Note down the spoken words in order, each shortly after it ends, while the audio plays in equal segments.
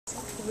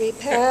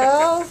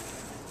Repel.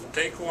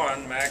 Take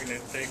one,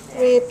 magnet, take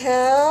one.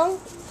 Repel.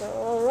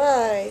 All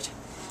right.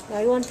 Now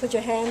you want to put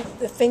your hand,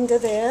 the finger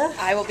there.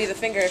 I will be the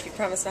finger if you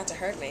promise not to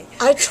hurt me.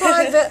 I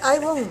tried that. I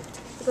won't,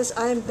 because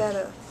I am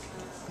better.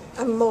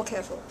 I'm more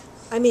careful.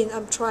 I mean,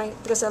 I'm trying,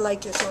 because I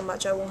like you so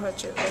much, I won't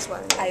hurt you. That's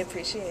why I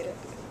appreciate it.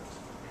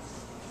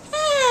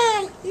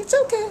 Ah, it's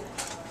okay.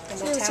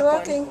 It's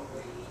working.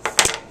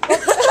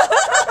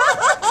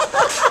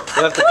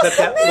 We'll have to cut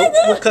that.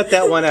 We'll cut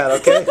that one out,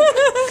 okay?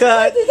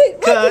 Cut.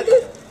 Cut.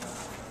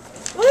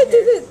 I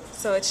did it.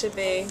 So it should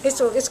be.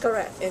 It's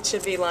correct. It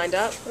should be lined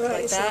up Right,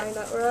 like it's that. lined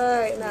up.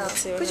 Right now. Let's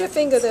see what Put your happens.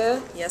 finger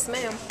there. Yes,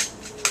 ma'am.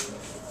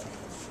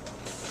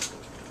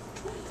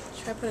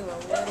 Try putting a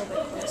little bit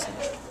closer.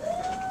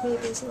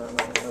 Maybe it's not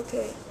right.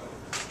 Okay.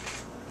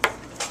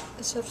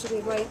 It has to be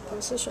right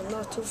position,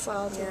 not too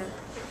far. Yeah.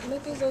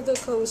 Maybe a little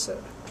closer.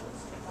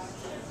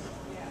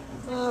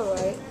 All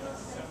right.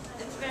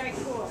 It's very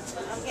cool.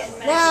 I'm getting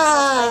mad.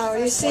 Now,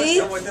 you see?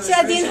 See,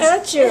 I didn't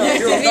hurt you.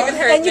 Didn't even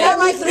hurt And you me. hurt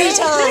me 3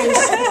 times.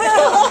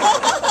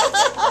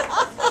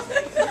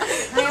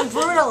 I am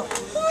brutal.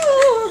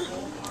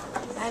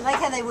 I like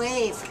how they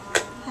wave.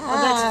 Oh,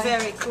 that's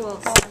very cool.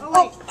 Oh,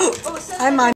 wait. Oh, it says I might